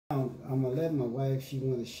I'm going to let my wife, she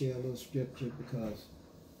want to share a little scripture because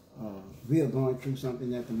we are going through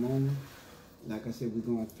something at the moment. Like I said, we're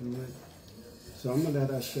going through it. So I'm going to let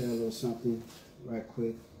her share a little something right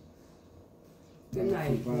quick. Good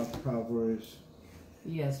night. Proverbs.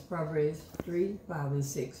 Yes, Proverbs 3, 5, and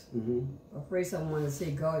 6. First, I want to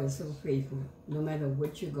say God is so faithful. No matter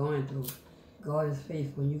what you're going through, God is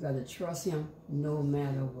faithful. You got to trust Him no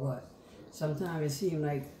matter what. Sometimes it seems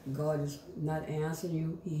like God is not answering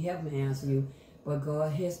you. He haven't answered you, but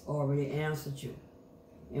God has already answered you.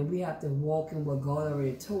 And we have to walk in what God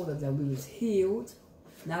already told us, that we was healed,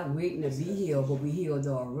 not waiting to be healed, but we healed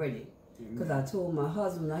already. Because I told my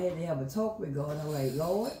husband I had to have a talk with God. I'm like,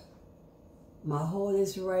 Lord, my heart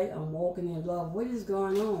is right. I'm walking in love. What is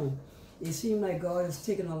going on? It seemed like God is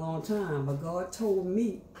taking a long time, but God told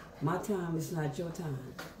me my time is not your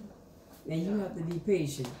time. And you have to be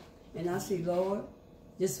patient. And I say, Lord,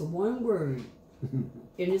 just one word, and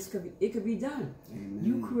it could be done. Amen.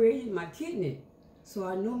 You created my kidney. So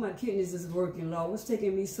I know my kidneys is working, Lord. What's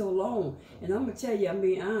taking me so long? And I'm going to tell you, I'm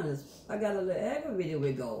being honest, I got a little aggravated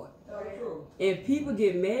with God. And people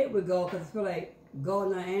get mad with God because they feel like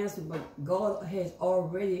God not answering, but God has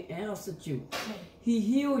already answered you. He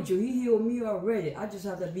healed you. He healed me already. I just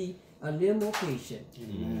have to be a little more patient.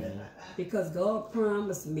 Amen. Because God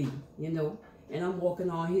promised me, you know, and I'm walking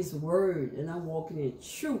on His word, and I'm walking in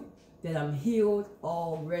truth that I'm healed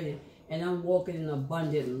already, and I'm walking in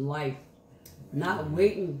abundant life. Not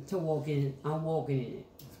waiting to walk in it, I'm walking in it.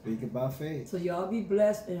 Speak about faith. So y'all be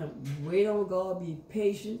blessed and wait on God, be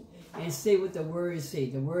patient, and say what the word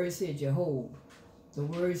said. The word said you're whole. The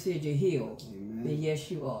word said you're healed. Amen. And yes,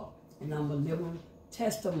 you are. And I'm a living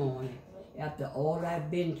testimony. After all I've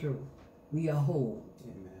been through, we are whole.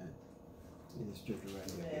 Amen. In the scripture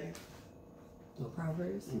right here. No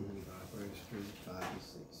Proverbs? Proverbs 3, 5, and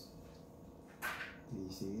 6. Can you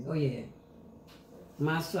see it? Oh, yeah.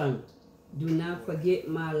 My son, do not forget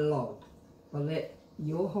my law, but let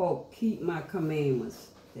your heart keep my commandments.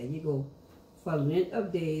 There you go. For length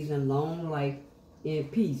of days and long life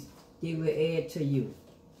and peace, they will add to you.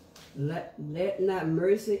 Let not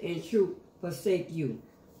mercy and truth forsake you.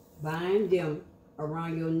 Bind them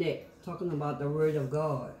around your neck, talking about the word of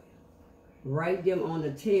God. Write them on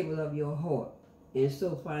the table of your heart, and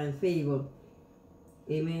so find favor.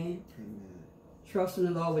 Amen. Amen. Trust in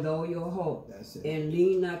the Lord with all your heart. That's it. And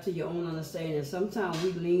lean not to your own understanding. Sometimes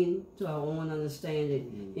we lean to our own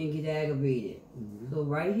understanding and get aggravated. So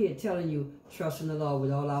right here telling you, trust in the Lord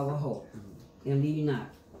with all our heart. And lean not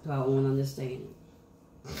to our own understanding.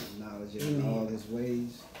 Acknowledge Him in all His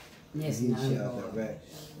ways. Yes, and He shall direct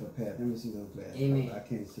the path. Let me see those glasses. Amen. I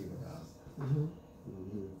can't see without.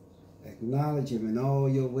 Acknowledge Him in all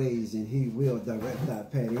your ways, and He will direct our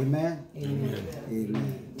path. Amen? Amen.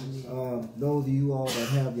 Amen. Those of you all that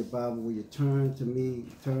have your Bible, will you turn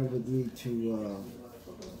with me to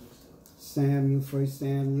Samuel, 1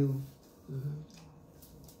 Samuel.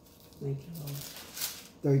 Thank you,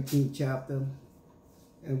 Lord. 13th chapter.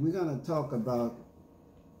 And we're going to talk about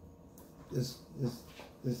this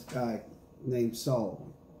guy named Saul.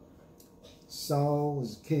 Saul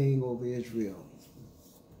was king over Israel.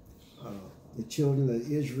 The children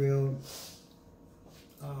of Israel,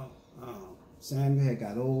 Samuel had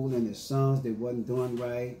got old, and his sons, they wasn't doing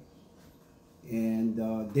right,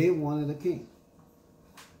 and they wanted a king.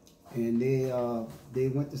 And they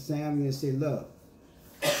went to Samuel and said, look,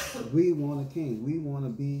 we want a king. We want to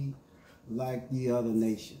be like the other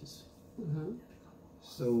nations.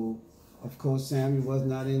 So, of course, Samuel was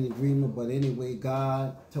not in agreement, but anyway,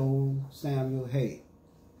 God told Samuel, hey,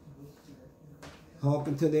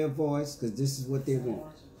 hearken to their voice, because this is what they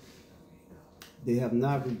want. They have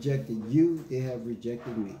not rejected you, they have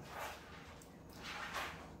rejected me.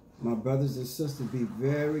 My brothers and sisters, be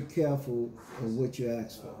very careful of what you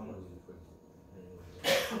ask for.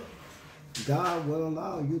 God will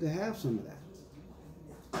allow you to have some of that.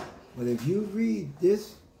 But if you read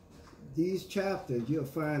these chapters, you'll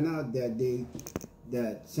find out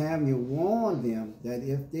that Samuel warned them that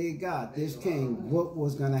if they got this king, what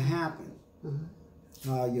was going to happen.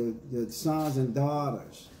 How your sons and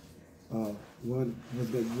daughters would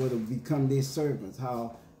have become their servants,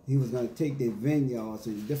 how he was going to take their vineyards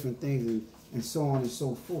and different things and so on and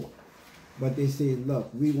so forth. But they said, look,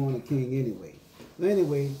 we want a king anyway. So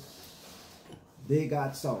anyway, they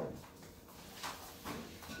got Saul.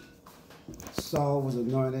 Saul was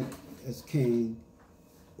anointed as king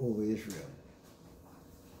over Israel.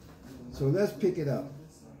 So let's pick it up,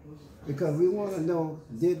 because we want to know,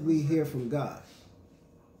 did we hear from God?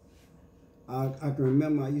 I can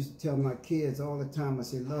remember I used to tell my kids all the time, I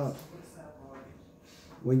said, look,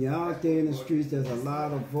 When you're out there in the streets, there's a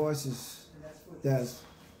lot of voices that's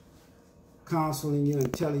counseling you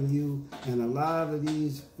and telling you, and a lot of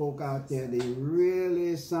these folk out there, they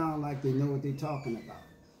really sound like they know what they're talking about.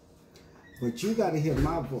 But you got to hear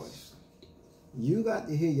my voice. You got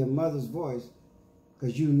to hear your mother's voice,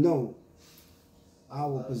 because you know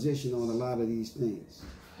our position on a lot of these things.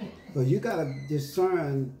 So you got to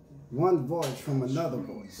discern one voice from another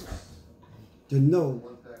voice to know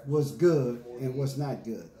what's good and what's not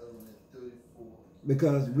good.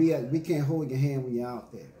 Because we can't hold your hand when you're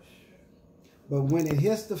out there. But when it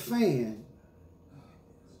hits the fan,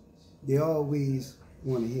 they always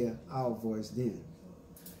want to hear our voice then.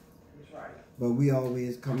 But we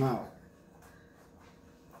always come out.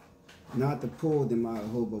 Not to pull them out of the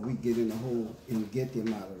hole, but we get in the hole and get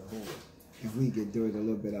them out of the hole. If we get dirty a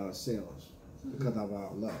little bit ourselves because of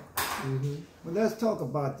our love. But let's talk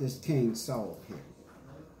about this King Saul here.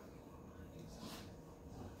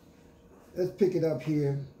 Let's pick it up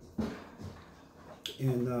here.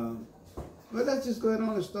 And well, let's just go ahead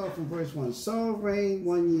on and start from verse 1. Saul reigned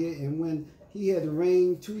 1 year, and when he had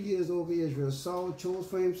reigned 2 years over Israel, Saul chose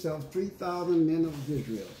for himself 3,000 men of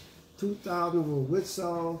Israel. 2,000 were with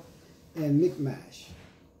Saul and Michmash,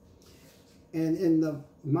 and in the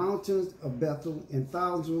mountains of Bethel, and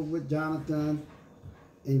thousands were with Jonathan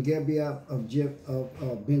and Gibeah of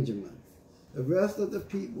Benjamin. The rest of the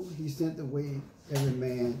people he sent away every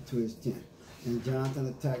man to his tent. And Jonathan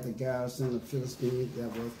attacked the garrison of Philistines that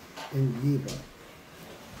was in Geba,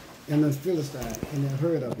 and the Philistines, and they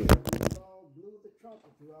heard of it. Saul blew the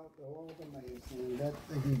trumpet throughout all the land, saying, "Let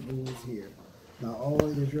the Hebrews hear." Now all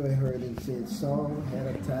Israel heard and said, Saul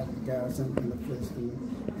had attacked the garrison of the Philistines,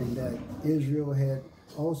 and that Israel had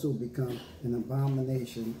also become an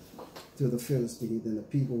abomination to the Philistines. And the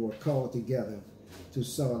people were called together to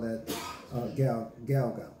Saul at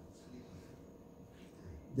Gilgal.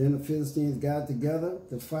 Then the Philistines got together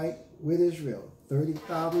to fight with Israel.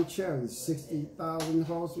 30,000 chariots, 60,000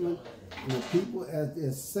 horsemen, and the people as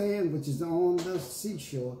the sand which is on the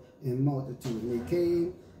seashore in multitude. And they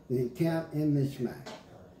came and encamped in Michmash,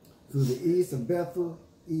 to the east of Bethel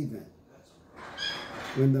even.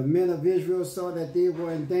 When the men of Israel saw that they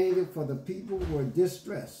were in danger, for the people were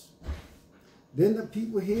distressed, then the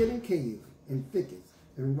people hid in caves, in thickets,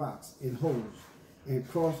 in rocks, in holes, and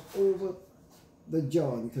crossed over the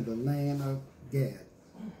Jordan to the land of Gad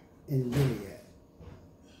and Gilead.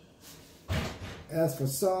 As for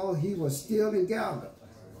Saul, he was still in Gilgal,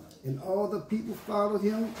 and all the people followed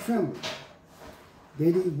him trembling.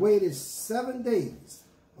 Then he waited 7 days,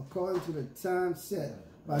 according to the time set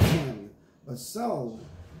by Samuel. But Saul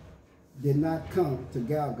did not come to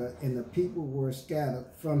Gilgal, and the people were scattered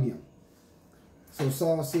from him. So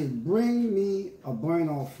Saul said, "Bring me a burnt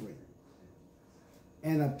offering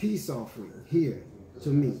and a peace offering here to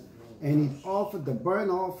me." And he offered the burnt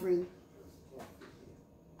offering.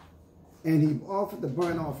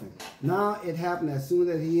 Now it happened as soon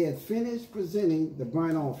as he had finished presenting the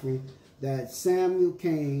burnt offering that Samuel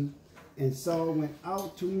came, and Saul went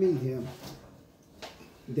out to meet him,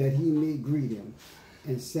 that he may greet him.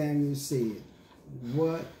 And Samuel said,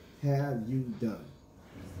 "What have you done?"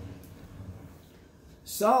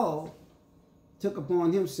 Saul took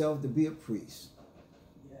upon himself to be a priest.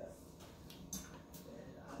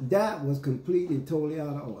 That was completely and totally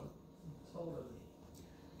out of order.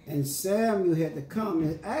 And Samuel had to come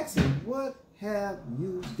and ask him, "What have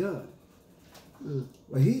you done?"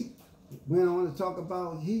 Well, he went on to talk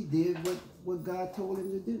about he did what God told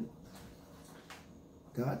him to do.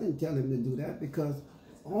 God didn't tell him to do that, because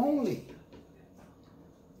only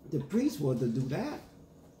the priest was to do that.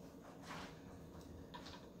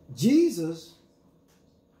 Jesus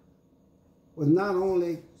was not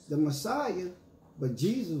only the Messiah, but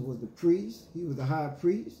Jesus was the priest. He was the high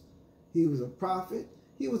priest. He was a prophet.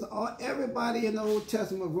 He was everybody in the Old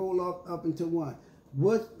Testament rolled up into one.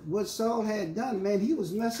 What Saul had done, man, he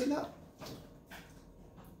was messing up.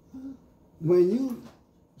 When you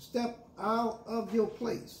step out of your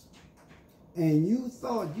place and you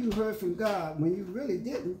thought you heard from God when you really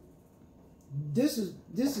didn't, this is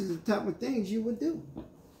the type of things you would do.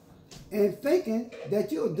 And thinking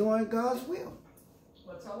that you're doing God's will.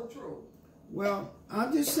 But tell the truth. Well,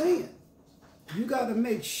 I'm just saying, you got to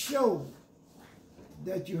make sure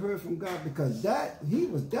that you heard from God, because he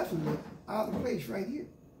was definitely out of place right here.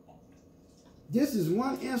 This is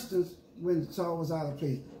one instance when Saul was out of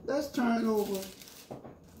place. Let's turn over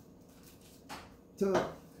to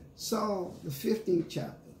Saul, the 15th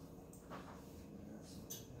chapter.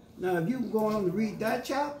 Now, if you go on to read that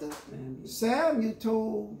chapter, Samuel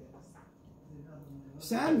told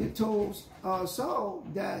Saul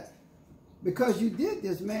that Because you did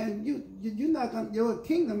this, man, you're not gonna, your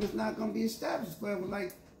kingdom is not going to be established forever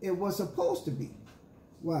like it was supposed to be.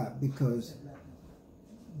 Why? Because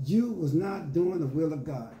you was not doing the will of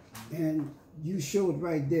God. And you showed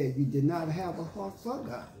right there you did not have a heart for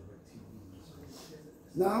God.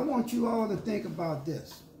 Now, I want you all to think about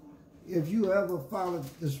this. If you ever followed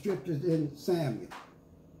the scriptures in Samuel.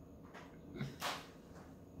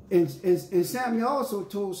 And Samuel also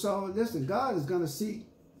told Saul, listen, God is going to seek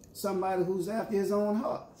somebody who's after his own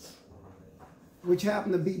heart, which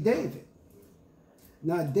happened to be David.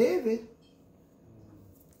 Now, David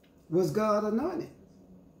was God anointed.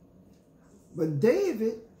 But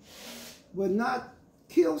David would not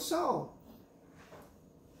kill Saul.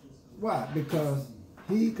 Why? Because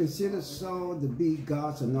he considered Saul to be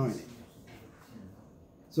God's anointed.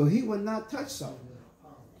 So he would not touch Saul.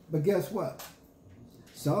 But guess what?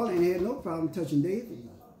 Saul ain't had no problem touching David.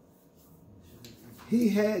 He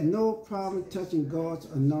had no problem touching God's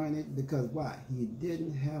anointed because why? He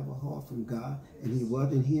didn't have a heart from God and he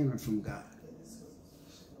wasn't hearing from God.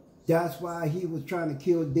 That's why he was trying to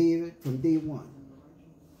kill David from day one.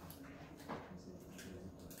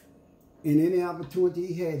 In any opportunity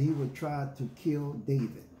he had, he would try to kill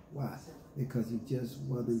David. Why? Because he just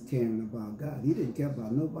wasn't caring about God. He didn't care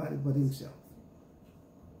about nobody but himself.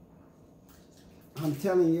 I'm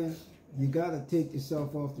telling you, you got to take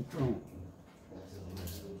yourself off the throne.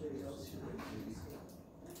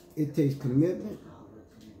 It takes commitment.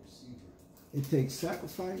 It takes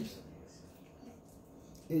sacrifice.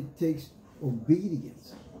 It takes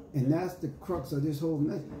obedience. And that's the crux of this whole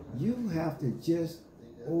message. You have to just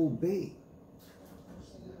obey.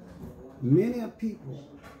 Many people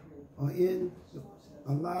are in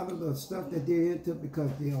a lot of the stuff that they're into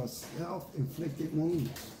because they are self-inflicted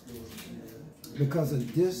wounds. Because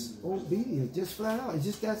of disobedience, just flat out. It's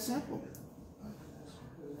just that simple.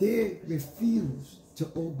 They refuse to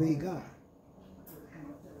obey God.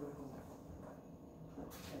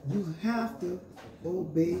 You have to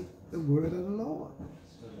obey the word of the Lord.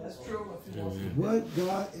 That's true. What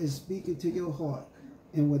God is speaking to your heart.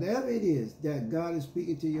 And whatever it is that God is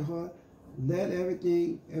speaking to your heart, let every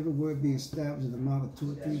word be established in the mouth of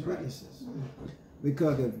 2 or 3 witnesses.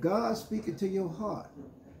 Because if God's speaking to your heart,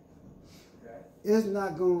 it's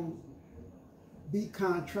not going to be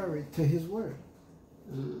contrary to his word.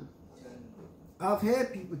 I've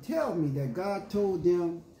had people tell me that God told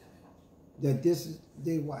them that this is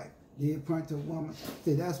their wife. They point to a woman,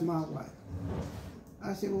 say, that's my wife.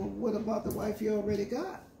 I said, well, what about the wife you already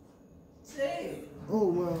got? Say.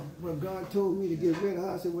 Oh, well, God told me to get rid of her.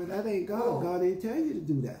 I said, well, that ain't God. Oh. God didn't tell you to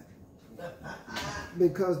do that.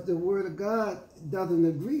 Because the word of God doesn't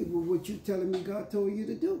agree with what you're telling me God told you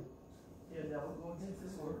to do. Yeah, that was going against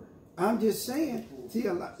his word. I'm just saying. See,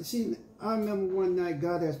 I remember one night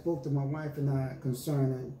God had spoke to my wife and I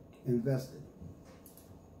concerning investing.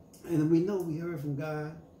 And we know we heard from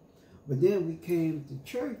God. But then we came to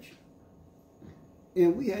church.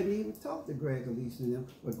 And we hadn't even talked to Greg, Elise, and them.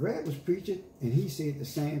 But Greg was preaching, and he said the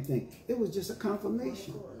same thing. It was just a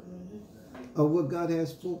confirmation of what God had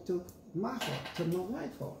spoke to my heart, to my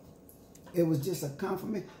wife's heart. It was just a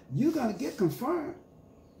confirmation. You're going to get confirmed.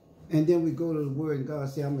 And then we go to the word, and God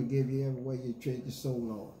said, I'm going to give you every way you trade your soul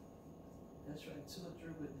on. That's right. 2 or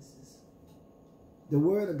 3 witnesses. The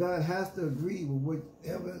word of God has to agree with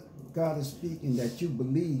whatever God is speaking that you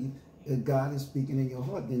believe that God is speaking in your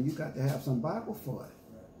heart. Then you got to have some Bible for it.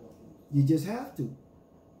 You just have to.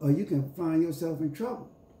 Or you can find yourself in trouble.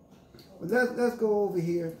 But let's go over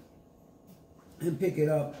here and pick it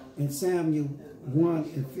up in Samuel 1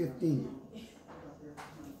 and 15.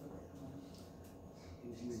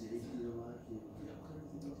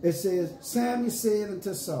 It says, Samuel said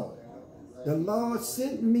unto Saul, the Lord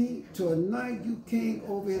sent me to anoint you king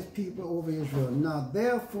over his people, over Israel. Now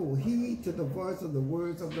therefore heed to the voice of the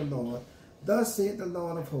words of the Lord. Thus saith the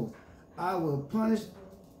Lord of hosts, I will punish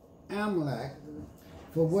Amalek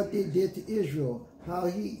for what they did to Israel, how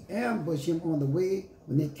he ambushed him on the way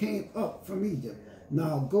when they came up from Egypt.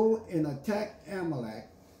 Now go and attack Amalek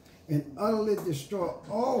and utterly destroy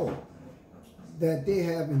all that they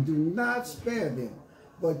have, and do not spare them,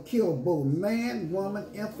 but kill both man, woman,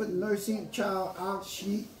 infant, nursing child, ox,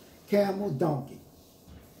 sheep, camel, donkey.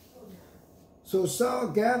 So Saul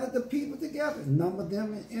gathered the people together, numbered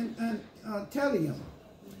them in Telium,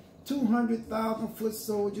 200,000 foot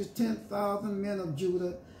soldiers, 10,000 men of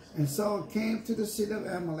Judah. And Saul came to the city of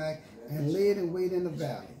Amalek and laid in wait in the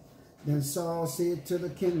valley. Then Saul said to the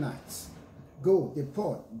Kenites, go,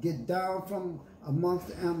 depart, get down from amongst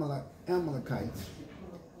the Amalekites,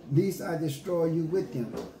 lest I destroy you with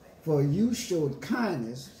them. For you showed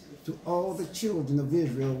kindness to all the children of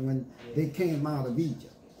Israel when they came out of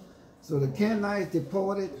Egypt. So the Canaanites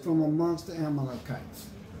deported from amongst the Amalekites.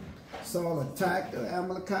 Saul attacked the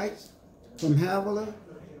Amalekites from Havilah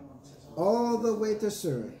all the way to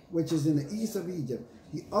Sur, which is in the east of Egypt.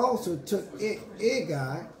 He also took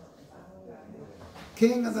Agag,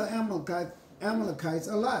 king of the Amalekites,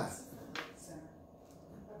 alive,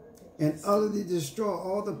 and utterly destroyed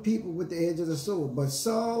all the people with the edge of the sword. But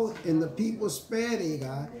Saul and the people spared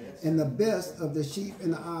Agag and the best of the sheep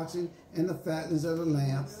and the oxen and the fatlings of the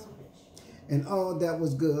lambs and all that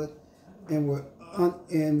was good, and were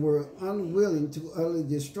unwilling to utterly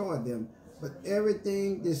destroy them. But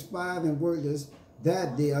everything despised and worthless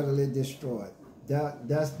that they utterly destroyed.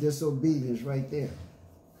 That's disobedience right there.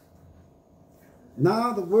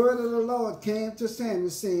 Now the word of the Lord came to Samuel,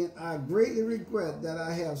 saying, I greatly regret that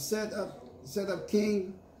I have set up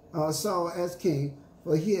King Saul as king,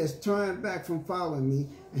 for he has turned back from following me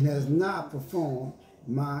and has not performed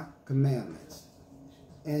my commandments.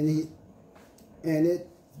 And it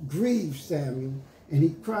grieved Samuel, and he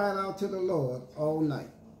cried out to the Lord all night.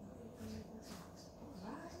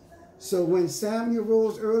 So when Samuel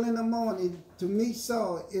rose early in the morning to meet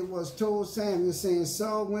Saul, it was told Samuel, saying,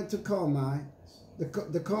 Saul went to Carmel,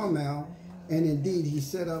 and indeed he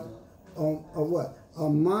set up a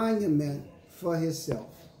monument for himself.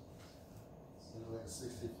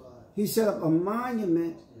 He set up a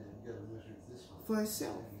monument for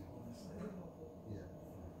himself.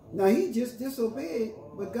 Now he just disobeyed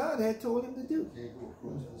what God had told him to do.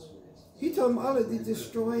 He told him utterly to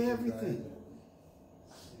destroy everything.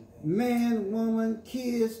 Man, woman,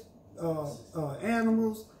 kids,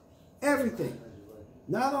 animals, everything.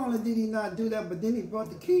 Not only did he not do that, but then he brought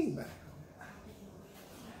the king back.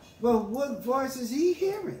 But what voice is he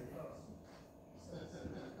hearing?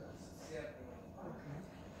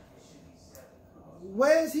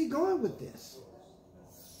 Where is he going with this?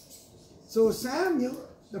 So Samuel,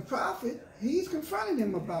 the prophet, he's confronting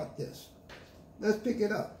him about this. Let's pick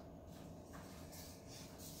it up.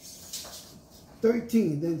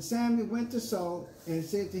 13. Then Samuel went to Saul and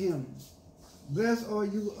said to him, Blessed are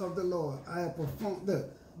you of the Lord. I have performed.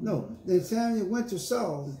 Then Samuel went to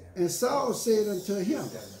Saul, and Saul said unto him,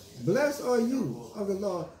 Blessed are you of the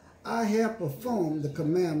Lord. I have performed the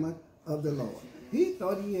commandment of the Lord. He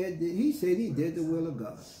thought he said he did the will of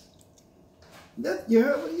God. You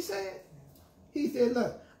heard what he said? He said,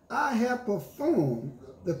 look, I have performed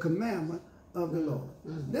the commandment of the Lord.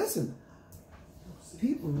 Listen,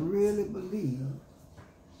 people really believe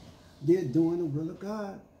they're doing the will of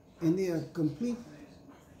God, and they're complete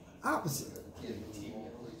opposite.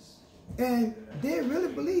 And they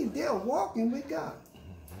really believe they're walking with God,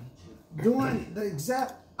 doing the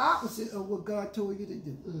exact opposite of what God told you to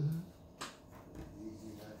do.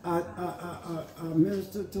 I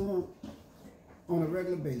minister to them on a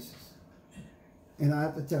regular basis. And I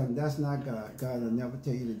have to tell them, that's not God. God will never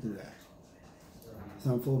tell you to do that.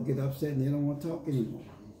 Some folks get upset and they don't want to talk anymore.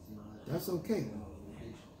 That's okay.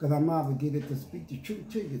 Because I'm obligated to speak the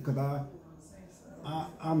truth to you. Because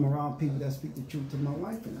I'm around people that speak the truth to my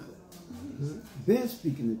wife and I. Been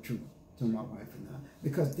speaking the truth to my wife and I.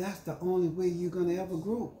 Because that's the only way you're going to ever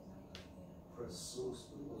grow.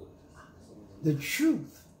 The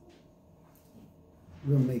truth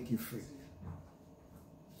will make you free.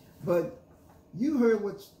 But you heard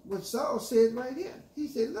what Saul said right here. He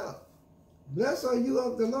said, look, blessed are you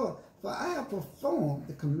of the Lord, for I have performed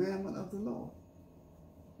the commandment of the Lord.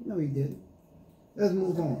 No, he didn't. Let's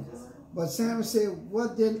move on. But Samuel said,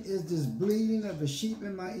 what then is this bleating of the sheep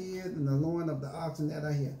in my ears and the lowing of the oxen that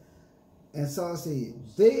I hear? And Saul said,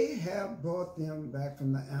 they have brought them back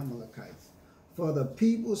from the Amalekites. For the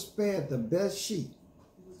people spared the best sheep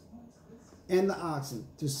and the oxen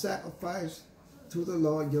to sacrifice to the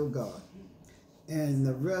Lord your God. And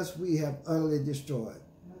the rest we have utterly destroyed.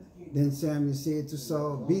 Then Samuel said to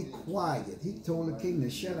Saul, be quiet. He told the king to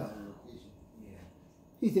shut up.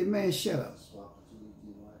 He said, man, shut up.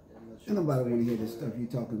 And nobody want to hear this stuff you're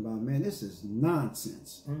talking about, man. This is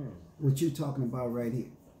nonsense. What you're talking about right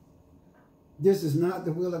here. This is not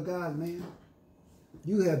the will of God, man.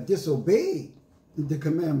 You have disobeyed the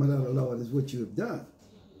commandment of the Lord is what you have done.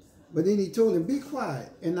 But then he told him, be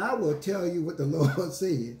quiet, and I will tell you what the Lord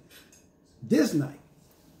said this night.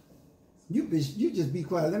 You just be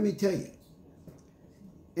quiet. Let me tell you.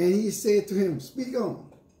 And he said to him, speak on.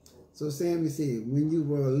 So Samuel said, when you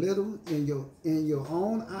were little in your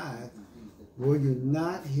own eyes, were you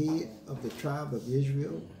not head of the tribe of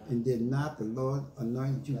Israel? And did not the Lord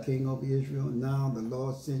anoint you king over Israel? Now the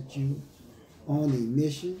Lord sent you on a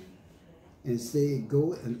mission and said,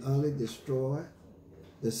 go and utterly destroy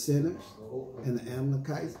the sinners and the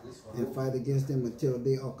Amalekites and fight against them until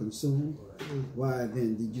they are consumed? Why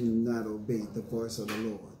then did you not obey the voice of the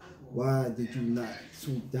Lord? Why did you not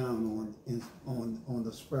swoop down on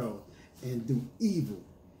the sparrow and do evil?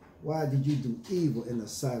 Why did you do evil in the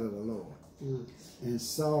sight of the Lord? And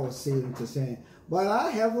Saul said unto Samuel, but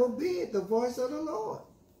I have obeyed the voice of the Lord.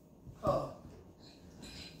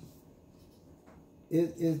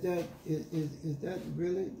 Is that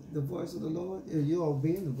really the voice of the Lord? Is you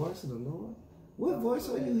obeying the voice of the Lord? What voice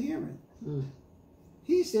are you hearing?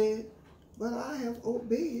 He said, but I have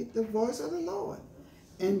obeyed the voice of the Lord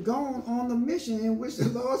and gone on the mission in which the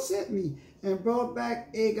Lord sent me and brought back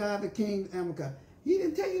Agag the king of Amalek. He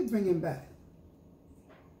didn't tell you to bring him back.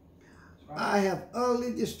 I have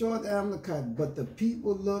utterly destroyed the Amalekites, but the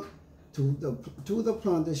people look to the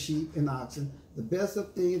plunder, sheep and oxen, the best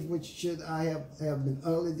of things which should I have been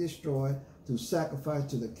utterly destroyed, to sacrifice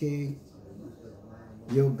to the king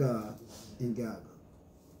your God in Gilgal.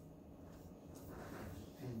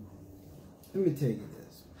 Let me tell you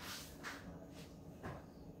this.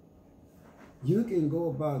 You can go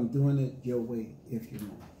about doing it your way if you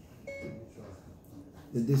want.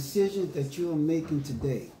 The decisions that you are making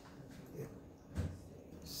today,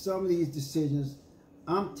 some of these decisions,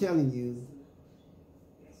 I'm telling you,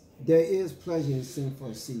 there is pleasure in sin for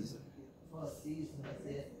a season.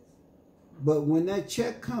 But when that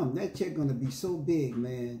check comes, that check going to be so big,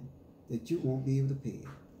 man, that you won't be able to pay it.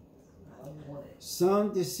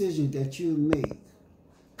 Some decisions that you make,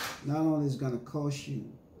 not only is going to cost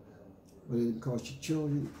you, but it'll cost your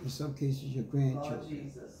children, in some cases your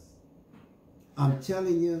grandchildren. I'm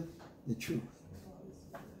telling you the truth.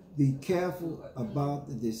 Be careful about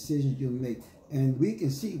the decisions you make. And we can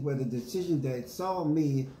see where the decision that Saul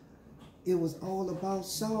made, it was all about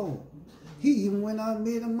Saul. He even went out and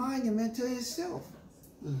made a monument to himself.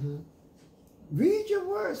 Read your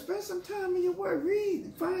word. Spend some time in your word. Read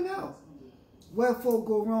and find out where folk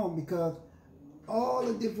go wrong, because all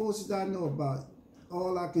the divorces I know about,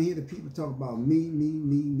 all I can hear the people talk about, me.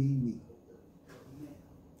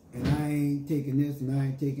 And I ain't taking this and I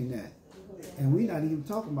ain't taking that. And we're not even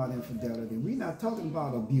talking about infidelity. We're not talking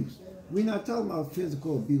about abuse. We're not talking about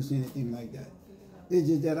physical abuse or anything like that. It's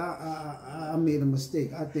just that I made a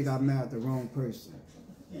mistake. I think I married the wrong person.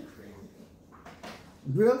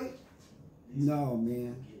 Really? No,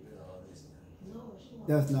 man.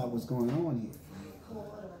 That's not what's going on here.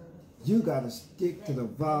 You got to stick to the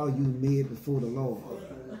vow you made before the Lord.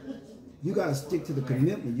 You got to stick to the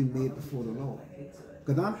commitment you made before the Lord.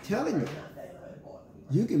 Because I'm telling you,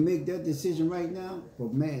 you can make that decision right now,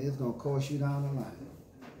 but man, it's going to cost you down the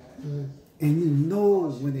line. And you know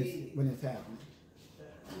when it's happening.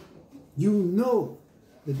 You know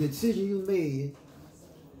the decision you made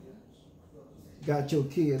got your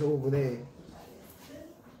kid over there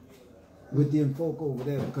with them folk over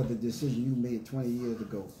there because of the decision you made 20 years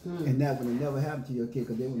ago. And that would have never happened to your kid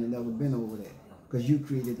because they would have never been over there. Because you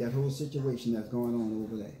created that whole situation that's going on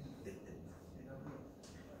over there.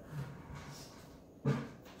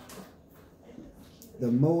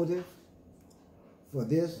 The motive for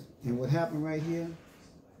this and what happened right here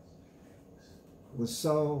was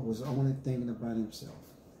Saul was only thinking about himself.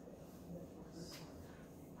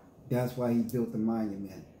 That's why he built the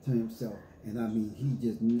monument to himself. And I mean,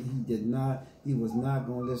 he was not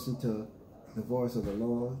going to listen to the voice of the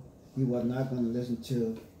Lord. He was not going to listen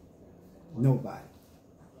to nobody.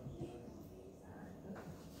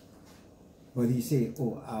 But he said,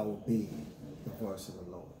 oh, I obey the voice of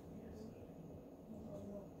the Lord.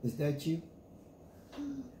 Is that you?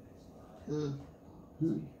 Do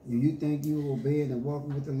you think you obeying and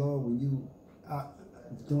walking with the Lord when you are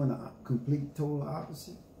doing a complete, total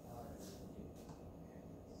opposite?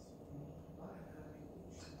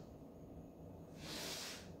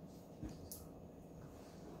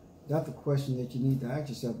 That's a question that you need to ask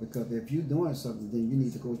yourself, because if you're doing something, then you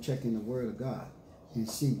need to go check in the Word of God and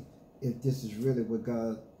see if this is really what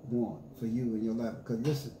God wants for you in your life. Because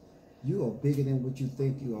listen, you are bigger than what you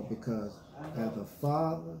think you are, because as a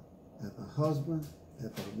father, as a husband, as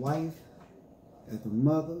a wife, as a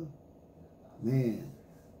mother, man,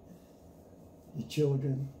 your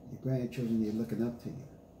children, your grandchildren, they're looking up to you.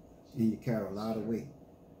 And you carry a lot of weight.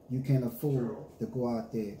 You can't afford to go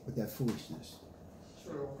out there with that foolishness.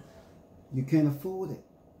 True. You can't afford it,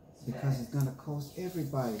 because it's going to cost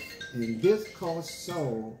everybody. And this cost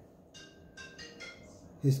Saul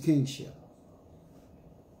his kingship.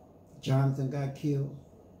 Jonathan got killed.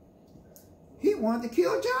 He wanted to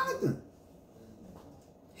kill Jonathan.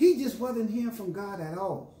 He just wasn't hearing from God at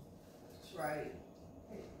all. That's right.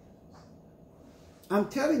 I'm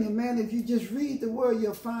telling you, man, if you just read the word,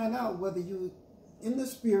 you'll find out whether you in the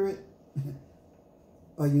spirit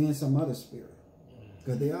or you in some other spirit.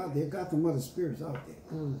 Because they got some other spirits out there.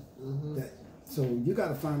 So you got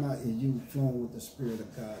to find out, is you flowing with the Spirit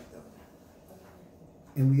of God, though?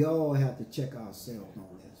 And we all have to check ourselves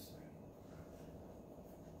on this.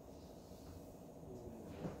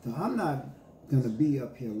 So I'm not going to be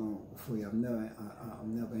up here long before you. I never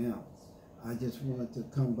am. I just wanted to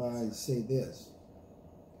come by and say this,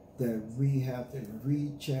 that we have to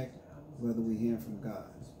recheck whether we're hearing from God.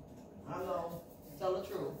 I know. Tell the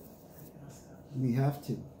truth. We have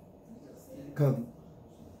to. Because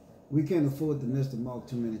we can't afford to miss the mark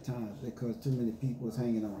too many times because too many people is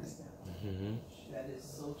hanging on it. That is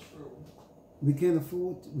so true. We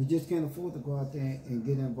just can't afford to go out there and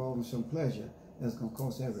get involved in some pleasure that's going to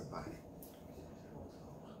cost everybody.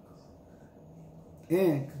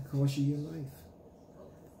 And could cost you your life.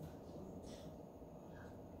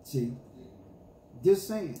 See, just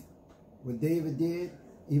saying, what David did,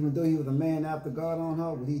 even though he was a man after God on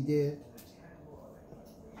her, what he did,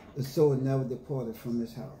 the sword never departed from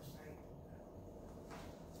his house.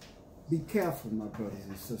 Be careful, my brothers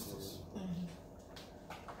and sisters.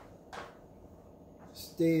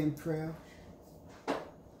 Stay in prayer.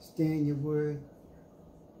 Stay in your word.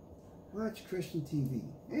 Watch Christian TV.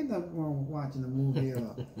 Ain't nothing wrong with watching a movie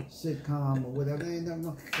or sitcom or whatever. Ain't nothing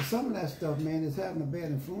wrong. But some of that stuff, man, is having a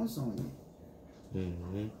bad influence on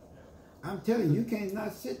you. I'm telling you, you can't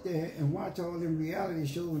not sit there and watch all them reality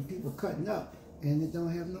shows with people cutting up and it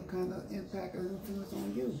don't have no kind of impact or influence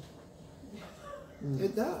on you.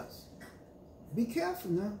 It does. Be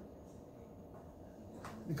careful now.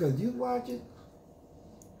 Because you watch it,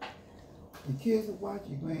 your kids will watch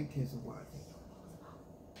it, your grandkids will watch it.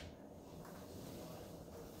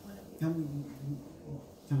 How many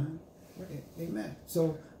time? Amen.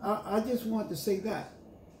 So I just want to say that.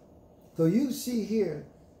 So you see here,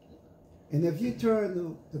 and if you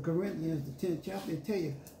turn to Corinthians, the 10th chapter, it tell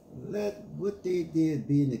you, let what they did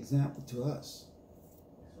be an example to us.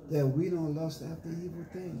 That we don't lust after evil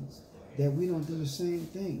things. That we don't do the same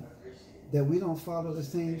thing. That we don't follow the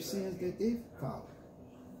same sins that they follow.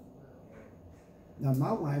 Now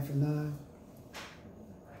my wife and I,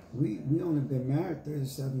 we only been married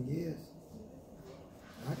 37 years.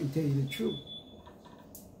 I can tell you the truth.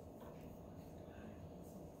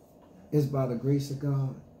 It's by the grace of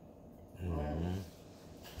God.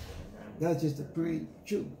 That's just the plain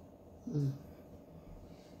truth.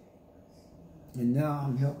 And now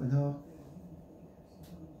I'm helping her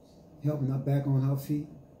back on her feet.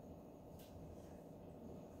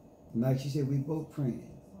 And like she said, we both praying.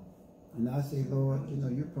 And I say, Lord, you know,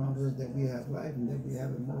 you promised that we have life and that we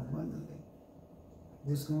have it more abundantly.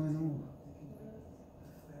 What's going on?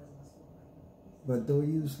 But though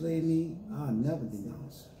you slay me, I'll never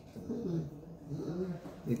denounce the Lord.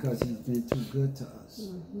 Because he's been too good to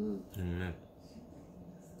us.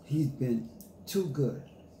 He's been too good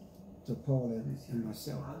to Paul and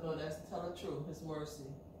myself. I know that's tell the truth. His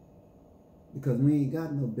mercy. Because we ain't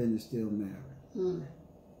got no business still married.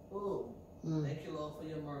 Ooh. Thank you, Lord, for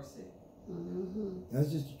your mercy.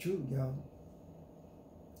 That's just the truth, y'all.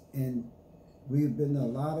 And we've been to a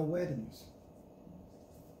lot of weddings.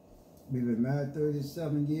 We've been married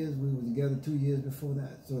 37 years. We were together 2 years before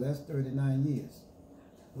that. So that's 39 years.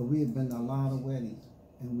 But we have been to a lot of weddings.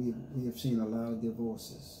 And we have seen a lot of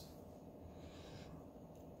divorces.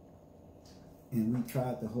 And we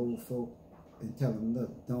tried to hold folk and tell them,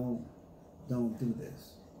 look, don't do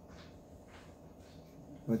this.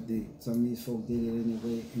 But some of these folk did it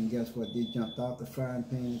anyway, and guess what? They jumped out the frying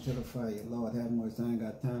pan into the fire. Lord have mercy, I ain't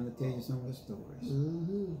got time to tell you some of the stories.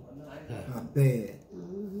 How bad.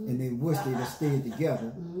 And they wish they'd have stayed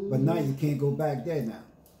together, but now you can't go back there now.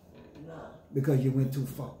 Because you went too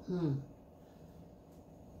far.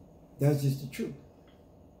 That's just the truth.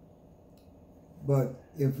 But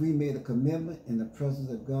if we made a commitment in the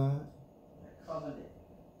presence of God, Covenant.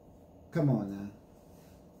 Come on now.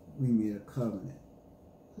 We made a covenant.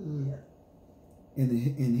 Yeah.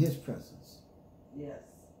 In his presence. Yes.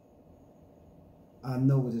 I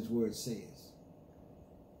know what his word says.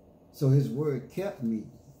 So his word kept me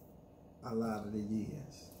a lot of the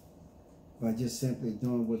years by just simply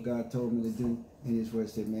doing what God told me to do. And his word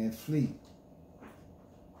said, man, flee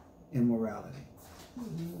immorality.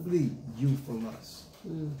 Flee youthful lust.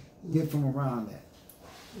 Get from around that.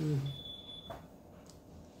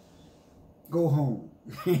 Go home.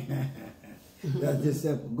 That's just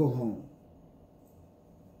simple. Go home.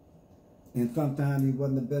 And sometimes it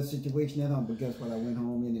wasn't the best situation at home, but guess what? I went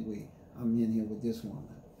home anyway. I'm in here with this woman.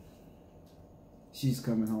 She's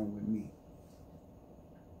coming home with me.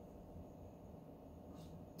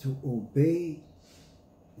 To obey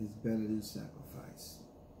is better than sacrifice.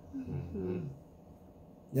 Mm-hmm.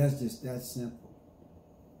 That's just that simple.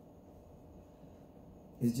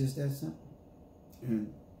 It's just that simple.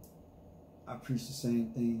 And I preach the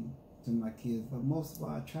same thing to my kids, but most of all,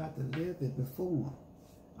 I try to live it before them.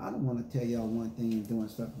 I don't want to tell y'all one thing and doing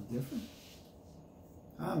something different.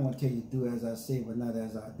 I don't want to tell you do as I say, but not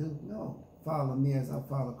as I do. No, follow me as I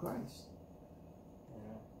follow Christ.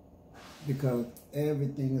 Because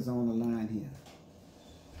everything is on the line here.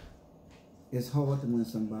 It's hard to win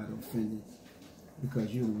somebody offended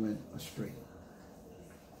because you went astray.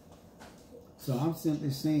 So I'm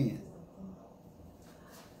simply saying,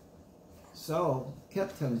 Saul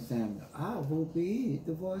kept telling Samuel, I will obey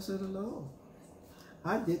the voice of the Lord.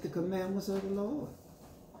 I did the commandments of the Lord.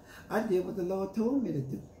 I did what the Lord told me to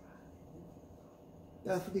do.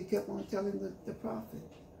 That's what he kept on telling the prophet.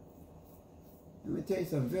 Let me tell you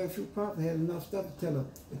something, very few prophets had enough stuff to tell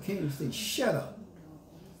the king to say, shut up.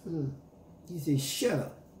 He said, shut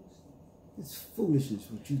up. It's foolishness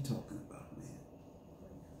what you talking about, man.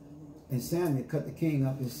 And Samuel cut the king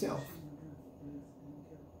up himself.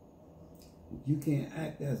 You can't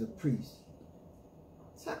act as a priest.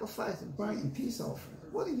 Sacrifice and burnt peace offering.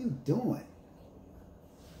 What are you doing?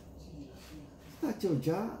 It's not your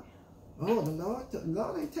job. Oh, the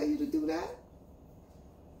Lord ain't tell you to do that.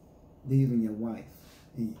 Leaving your wife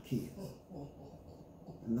and your kids.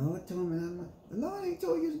 The Lord told me, the Lord ain't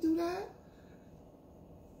told you to do that.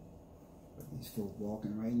 But these folk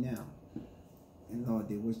walking right now. And Lord,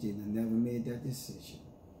 they wish they'd never made that decision.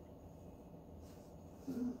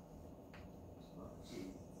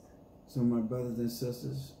 So my brothers and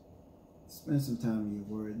sisters, spend some time in your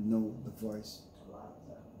word. Know the voice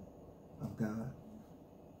of God.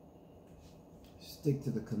 Stick to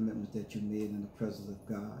the commitments that you made in the presence of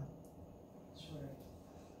God.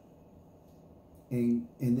 And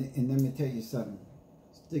let me tell you something.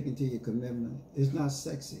 Sticking to your commitment, it's not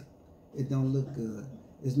sexy. It don't look good.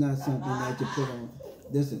 It's not something that you put on.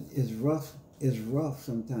 Listen, it's rough. It's rough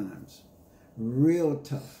sometimes. Real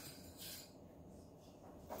tough.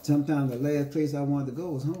 Sometimes the last place I wanted to go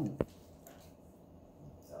was home.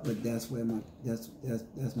 But that's where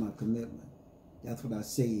that's my commitment. That's what I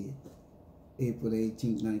said April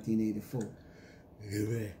 18th, 1984.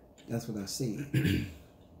 Amen. That's what I said.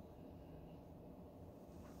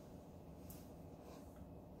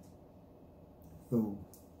 So,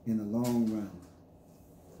 in the long run,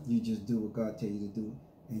 you just do what God tells you to do,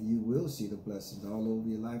 and you will see the blessings all over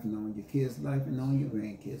your life and on your kids' life and on your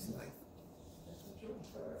grandkids' life.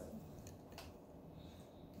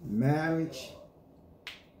 Marriage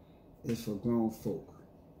is for grown folk.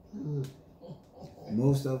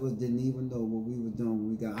 Most of us didn't even know what we were doing when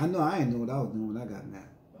we got. I didn't know what I was doing when I got married.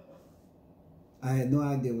 I had no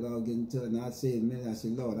idea what I was getting to, and I said,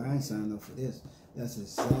 Lord, I ain't signed up for this. That's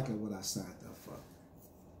exactly what I signed up for.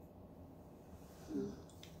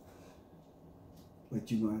 But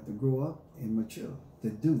you're going to have to grow up and mature to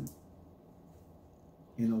do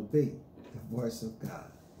and obey the voice of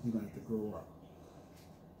God. You're going to have to grow up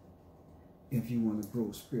if you want to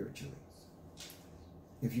grow spiritually.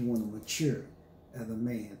 If you want to mature as a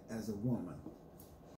man, as a woman.